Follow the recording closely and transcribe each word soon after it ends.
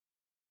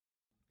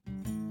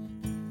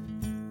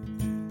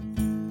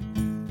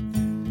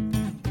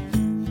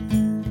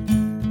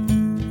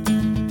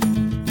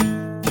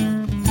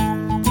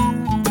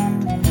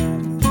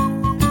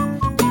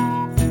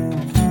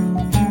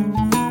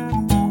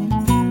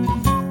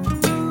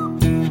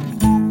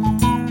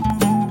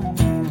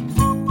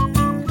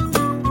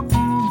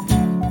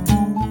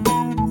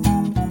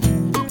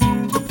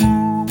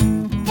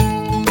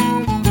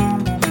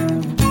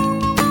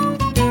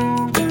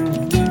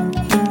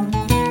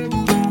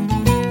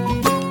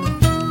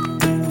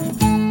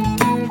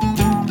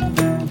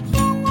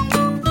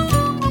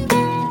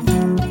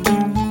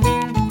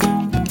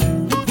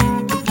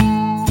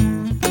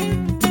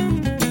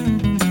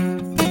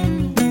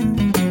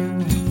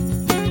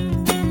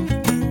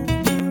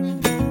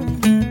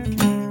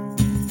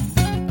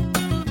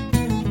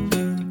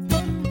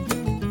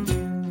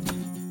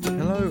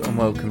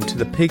to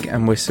the Pig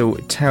and Whistle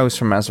Tales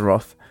from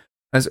Azeroth.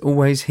 As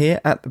always, here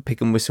at the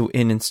Pig and Whistle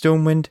Inn in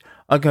Stormwind,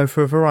 I go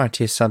for a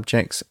variety of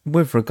subjects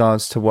with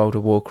regards to World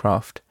of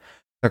Warcraft.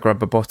 So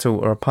grab a bottle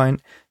or a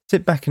pint,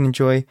 sit back and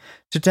enjoy.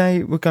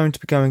 Today we're going to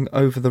be going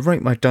over the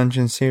Rate My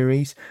Dungeon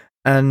series,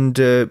 and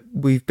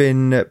we've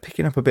been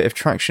picking up a bit of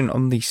traction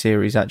on the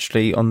series,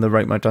 actually, on the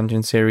Rate My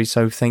Dungeon series,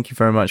 so thank you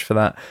very much for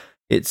that.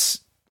 It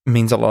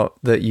means a lot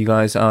that you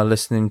guys are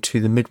listening to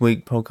the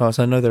midweek podcast.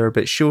 I know they're a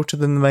bit shorter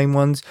than the main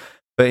ones,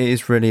 but it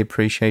is really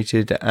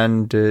appreciated,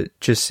 and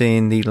just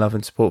seeing the love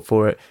and support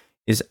for it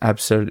is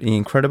absolutely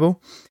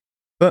incredible.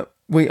 But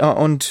we are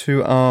on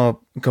to our...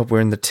 God, we're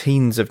in the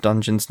teens of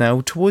dungeons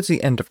now. Towards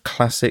the end of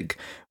Classic,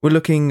 we're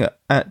looking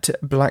at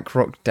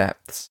Blackrock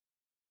Depths.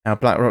 Now,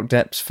 Blackrock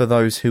Depths, for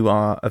those who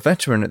are a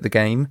veteran at the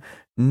game,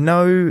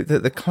 know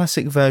that the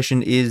Classic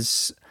version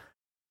is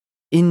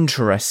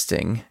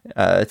interesting,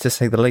 to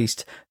say the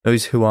least.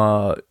 Those who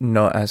are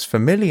not as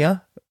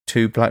familiar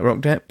to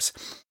Blackrock Depths,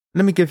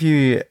 let me give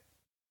you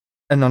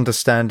an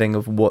understanding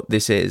of what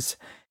this is.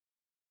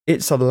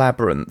 It's a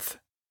labyrinth,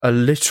 a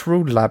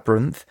literal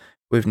labyrinth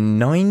with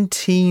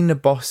 19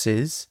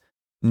 bosses,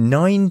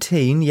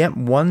 19, yep,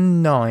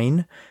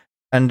 19,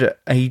 and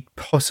a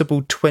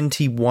possible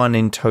 21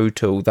 in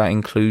total. That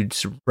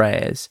includes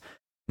rares.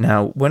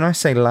 Now, when I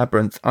say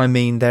labyrinth, I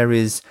mean there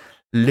is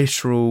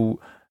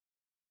literal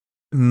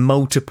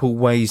multiple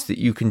ways that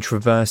you can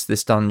traverse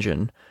this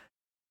dungeon.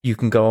 You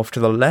can go off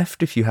to the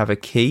left if you have a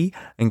key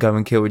and go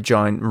and kill a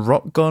giant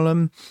rock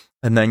golem,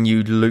 and then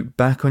you loop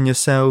back on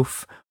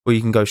yourself, or you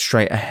can go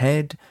straight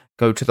ahead,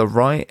 go to the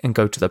right and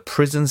go to the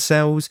prison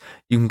cells.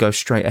 You can go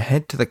straight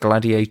ahead to the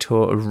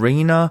gladiator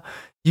arena.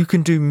 You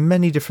can do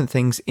many different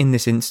things in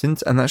this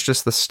instance, and that's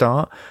just the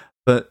start,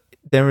 but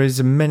there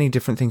is many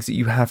different things that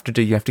you have to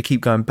do. You have to keep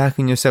going back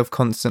on yourself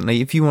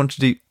constantly. If you want to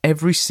do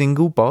every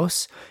single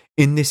boss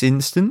in this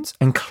instance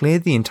and clear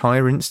the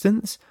entire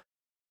instance,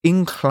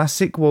 in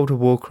Classic World of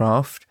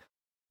Warcraft,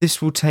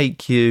 this will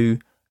take you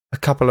a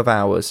couple of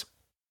hours.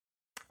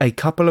 A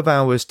couple of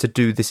hours to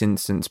do this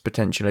instance,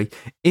 potentially.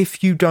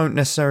 If you don't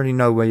necessarily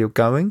know where you're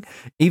going,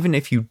 even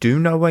if you do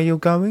know where you're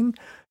going,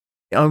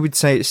 I would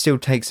say it still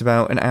takes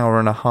about an hour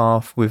and a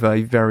half with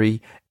a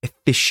very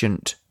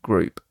efficient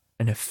group.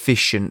 An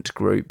efficient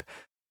group.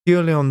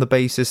 Purely on the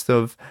basis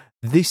of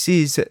this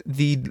is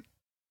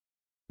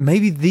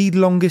maybe the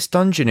longest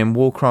dungeon in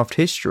Warcraft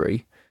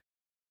history.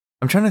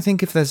 I'm trying to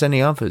think if there's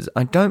any others.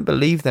 I don't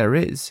believe there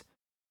is.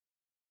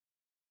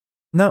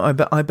 No,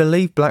 I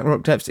believe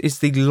Blackrock Depths is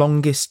the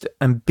longest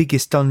and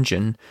biggest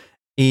dungeon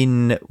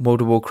in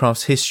World of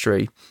Warcraft's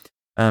history.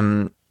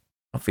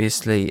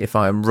 Obviously, if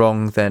I am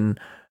wrong, then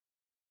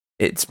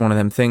it's one of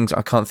them things.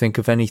 I can't think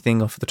of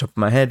anything off the top of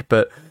my head,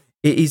 but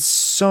it is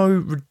so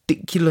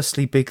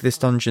ridiculously big, this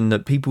dungeon,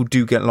 that people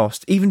do get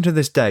lost. Even to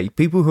this day,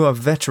 people who are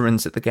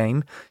veterans at the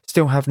game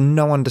still have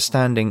no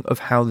understanding of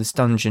how this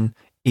dungeon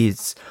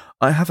is.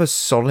 I have a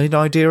solid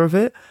idea of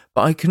it,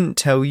 but I couldn't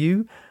tell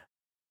you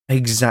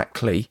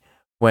exactly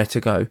where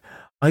to go.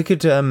 I could,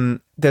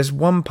 there's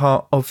one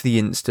part of the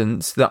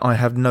instance that I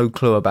have no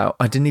clue about.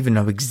 I didn't even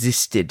know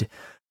existed,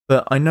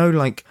 but I know,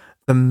 like,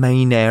 the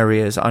main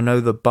areas. I know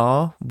the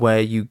bar where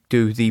you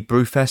do the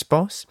Brewfest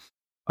boss.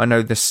 I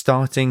know the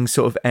starting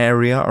sort of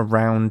area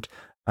around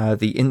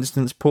the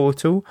instance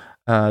portal,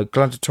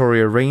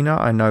 Gladiatory Arena.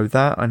 I know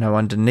that. I know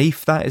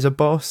underneath that is a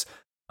boss.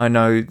 I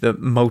know that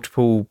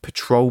multiple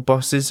patrol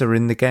bosses are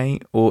in the game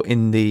or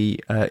in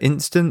the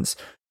instance.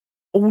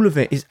 All of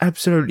it is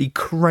absolutely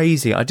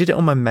crazy. I did it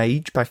on my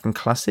mage back in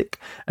Classic,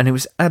 and it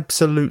was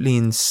absolutely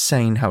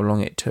insane how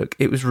long it took.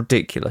 It was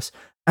ridiculous.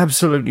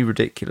 Absolutely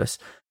ridiculous.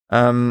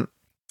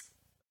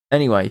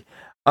 Anyway,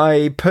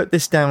 I put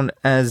this down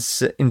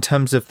as, in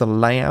terms of the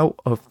layout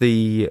of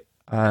the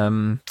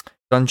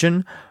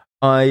dungeon,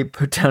 I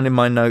put down in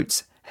my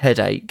notes,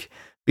 headache,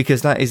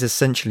 because that is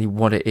essentially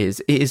what it is.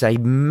 It is a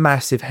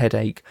massive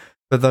headache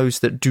for those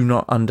that do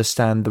not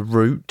understand the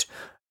route,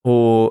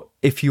 or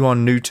if you are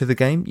new to the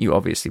game, you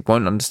obviously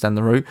won't understand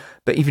the route,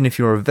 but even if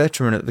you're a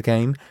veteran at the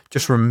game,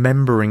 just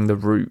remembering the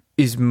route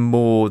is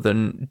more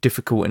than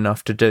difficult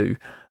enough to do,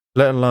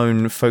 let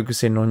alone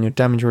focusing on your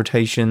damage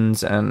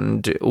rotations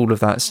and all of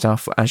that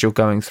stuff as you're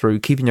going through.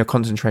 Keeping your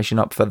concentration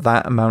up for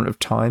that amount of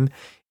time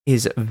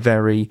is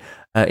very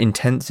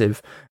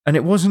intensive. And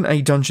it wasn't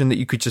a dungeon that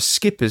you could just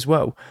skip as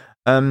well.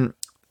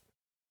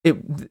 It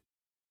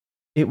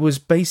was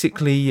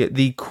basically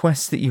the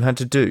quest that you had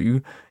to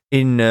do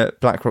in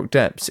Blackrock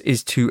Depths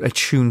is to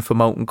attune for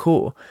Molten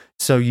Core.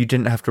 So you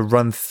didn't have to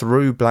run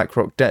through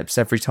Blackrock Depths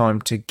every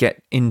time to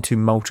get into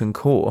Molten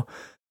Core.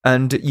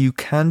 And you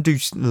can do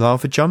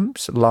lava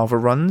jumps, lava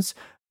runs,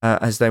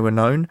 as they were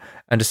known,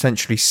 and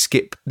essentially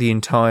skip the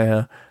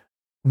entire,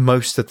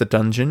 most of the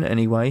dungeon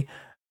anyway,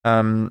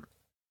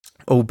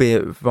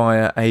 albeit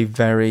via a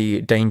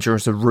very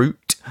dangerous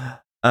route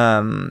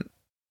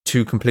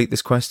to complete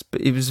this quest.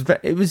 But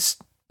it was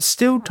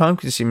still time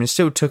consuming. It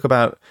still took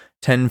about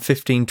 10,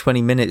 15,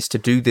 20 minutes to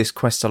do this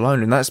quest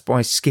alone, and that's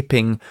by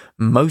skipping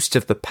most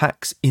of the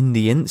packs in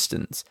the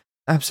instance.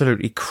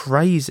 Absolutely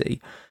crazy.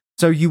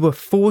 So you were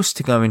forced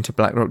to go into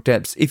Blackrock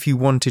Depths if you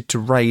wanted to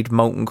raid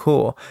Molten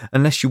Core,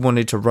 unless you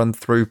wanted to run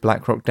through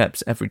Blackrock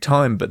Depths every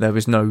time, but there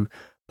was no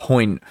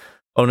point.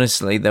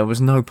 Honestly, there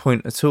was no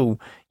point at all.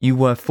 You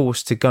were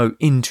forced to go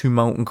into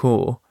Molten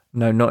Core.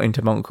 No, not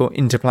into Molten Core,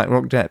 into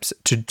Blackrock Depths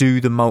to do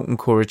the Molten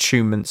Core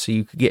attunement so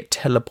you could get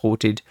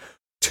teleported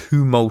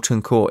to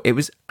Molten Core. It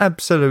was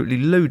absolutely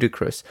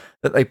ludicrous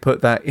that they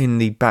put that in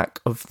the back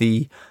of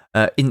the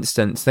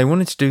instance. They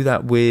wanted to do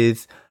that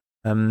with...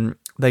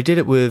 they did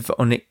it with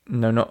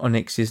not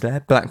Onyx's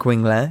Lair,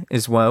 Blackwing Lair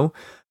as well,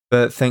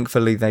 but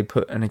thankfully they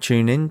put an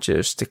attune in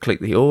just to click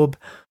the orb.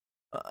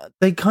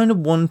 They kind of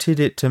wanted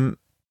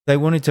they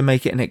wanted to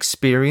make it an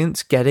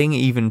experience getting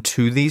even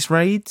to these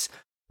raids,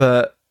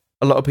 but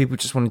a lot of people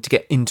just wanted to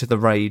get into the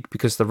raid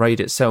because the raid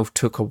itself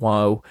took a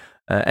while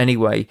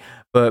anyway.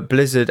 But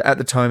Blizzard at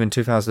the time in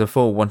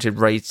 2004 wanted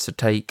raids to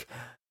take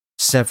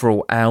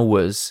several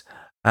hours,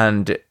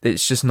 and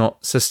it's just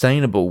not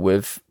sustainable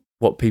with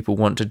what people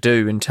want to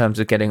do in terms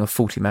of getting a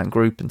 40-man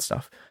group and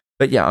stuff.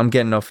 But yeah, I'm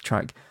getting off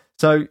track.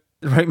 So,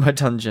 Rate My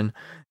Dungeon.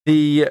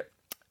 The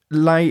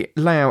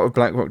layout of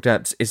Blackrock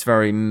Depths is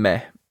very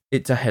meh.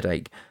 It's a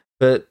headache.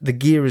 But the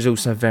gear is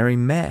also very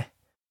meh.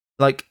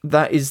 Like,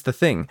 that is the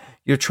thing.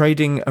 You're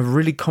trading a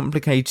really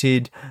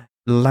complicated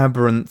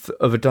labyrinth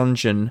of a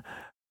dungeon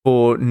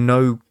for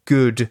no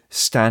good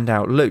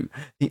standout loot.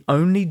 The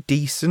only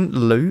decent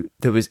loot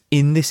that was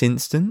in this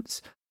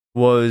instance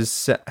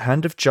was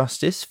Hand of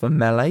Justice for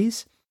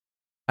melees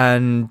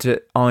and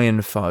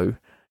Iron Foe.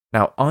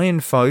 Now,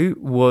 Iron Foe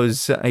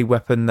was a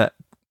weapon that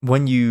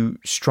when you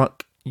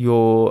struck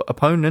your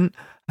opponent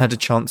had a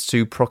chance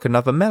to proc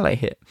another melee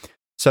hit.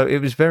 So it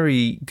was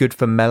very good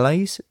for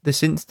melees,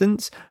 this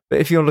instance. But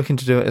if you're looking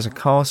to do it as a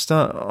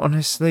caster,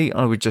 honestly,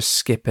 I would just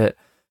skip it.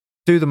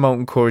 Do the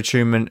Molten Core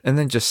attunement and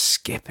then just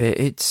skip it.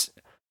 It's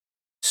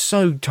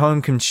so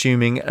time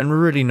consuming and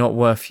really not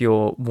worth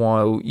your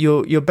while.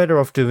 You're better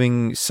off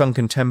doing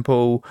Sunken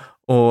Temple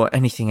or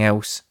anything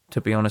else,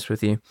 to be honest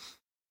with you.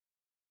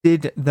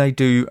 Did they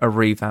do a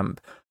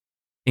revamp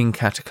in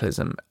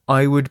Cataclysm?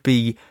 I would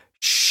be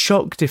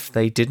shocked if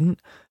they didn't,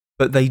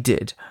 but they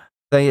did.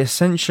 They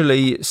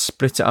essentially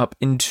split it up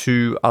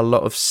into a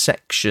lot of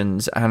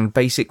sections and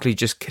basically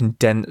just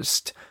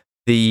condensed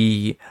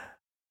the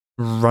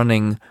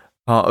running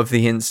part of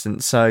the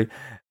instance. So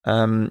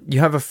you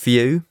have a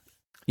few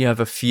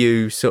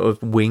sort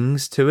of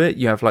wings to it.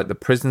 You have like the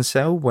prison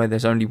cell where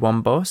there's only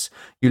one boss.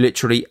 You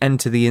literally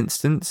enter the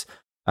instance,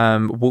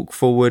 walk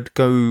forward,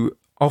 go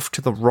off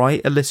to the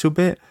right a little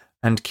bit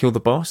and kill the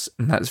boss,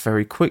 and that's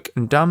very quick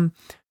and done.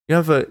 You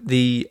have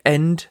the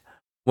end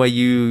where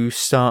you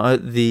start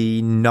at the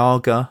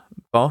Naga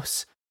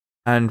boss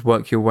and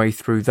work your way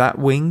through that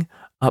wing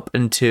up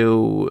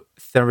until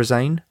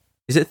Therazane.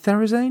 Is it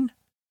Therazane?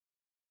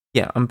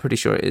 Yeah, I'm pretty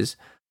sure it is.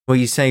 Where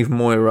you save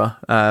Moira,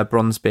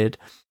 Bronzebeard.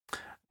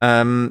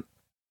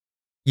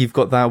 You've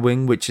got that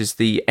wing, which is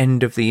the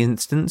end of the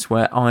instance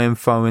where Iron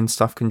Foe and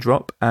stuff can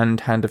drop, and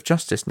Hand of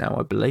Justice now,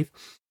 I believe.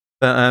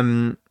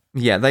 But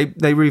yeah,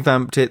 they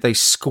revamped it. They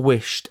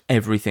squished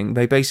everything.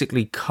 They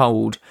basically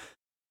culled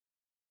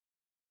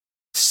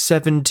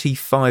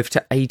 75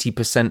 to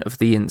 80% of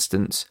the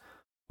instance,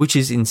 which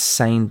is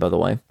insane, by the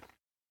way.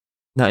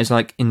 That is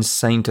like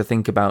insane to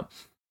think about.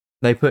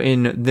 They put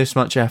in this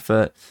much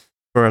effort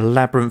for a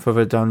labyrinth of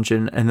a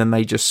dungeon, and then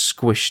they just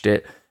squished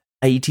it.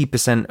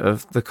 80%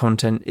 of the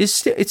content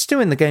is it's still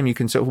in the game. You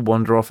can sort of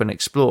wander off and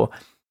explore,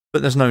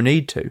 but there's no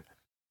need to.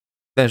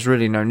 There's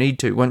really no need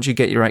to. Once you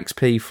get your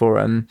XP for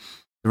the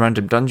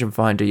random dungeon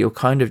finder, you're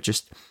kind of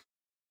just...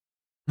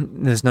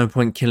 There's no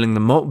point killing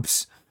the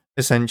mobs,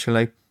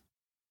 essentially.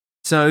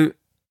 So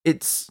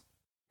it's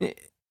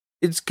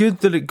good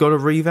that it got a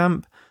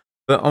revamp,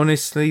 but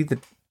honestly,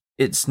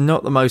 it's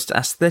not the most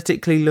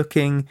aesthetically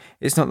looking.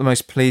 It's not the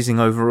most pleasing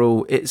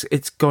overall.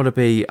 It's got to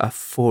be a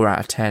 4 out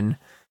of 10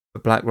 for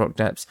Blackrock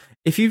Depths.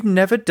 If you've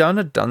never done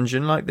a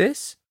dungeon like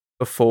this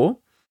before,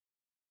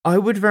 I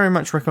would very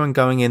much recommend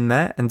going in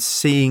there and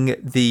seeing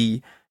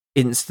the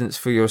instance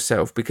for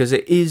yourself, because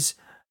it's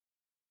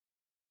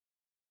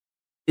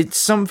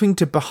something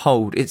to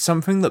behold. It's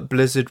something that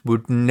Blizzard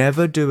would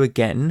never do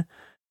again,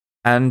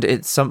 and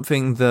it's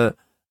something that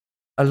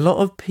a lot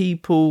of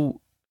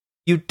people,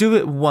 you do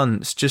it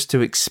once just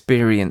to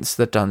experience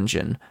the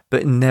dungeon,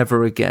 but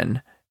never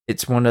again.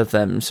 It's one of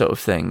them sort of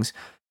things.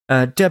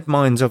 Dead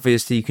Mines,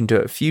 obviously, you can do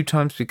it a few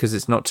times because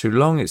it's not too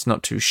long, it's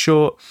not too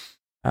short.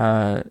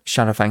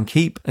 Shadowfang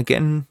Keep,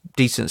 again,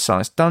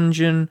 decent-sized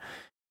dungeon.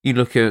 You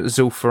look at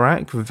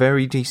Zul'Farrak,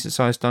 very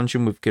decent-sized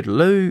dungeon with good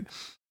loot.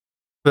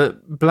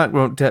 But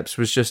Blackrock Depths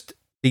was just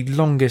the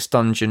longest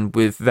dungeon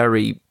with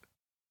very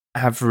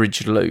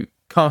average loot.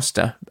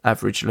 Caster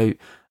average loot.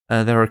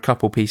 There are a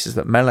couple pieces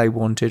that Melee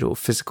wanted, or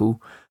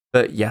physical.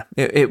 But yeah,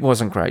 it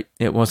wasn't great.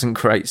 It wasn't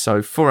great.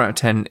 So 4 out of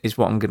 10 is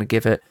what I'm going to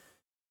give it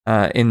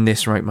in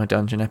this Rate My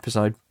Dungeon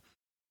episode.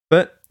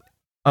 But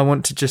I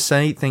want to just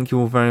say thank you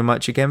all very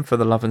much again for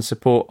the love and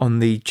support on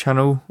the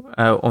channel,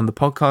 on the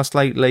podcast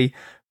lately.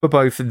 for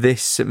both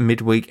this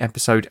midweek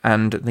episode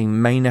and the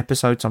main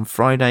episodes on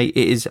Friday.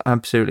 It is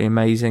absolutely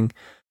amazing.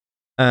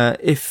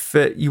 If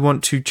you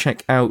want to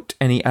check out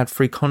any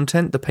ad-free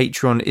content, the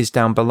Patreon is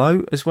down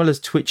below, as well as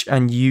Twitch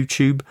and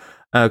YouTube.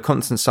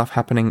 Constant stuff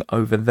happening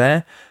over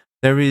there.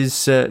 There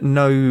is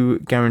no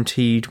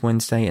guaranteed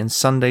Wednesday and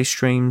Sunday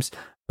streams,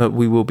 but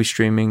we will be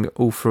streaming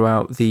all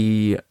throughout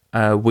the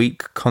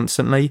week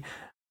constantly.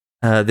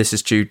 This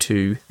is due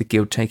to the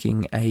guild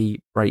taking a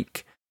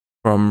break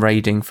from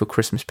raiding for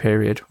Christmas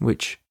period,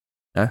 which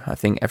I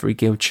think every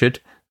guild should.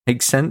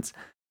 Makes sense.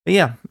 But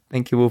yeah,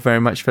 thank you all very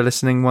much for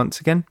listening once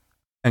again,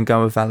 and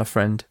go with Valor,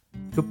 friend.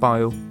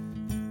 Goodbye all.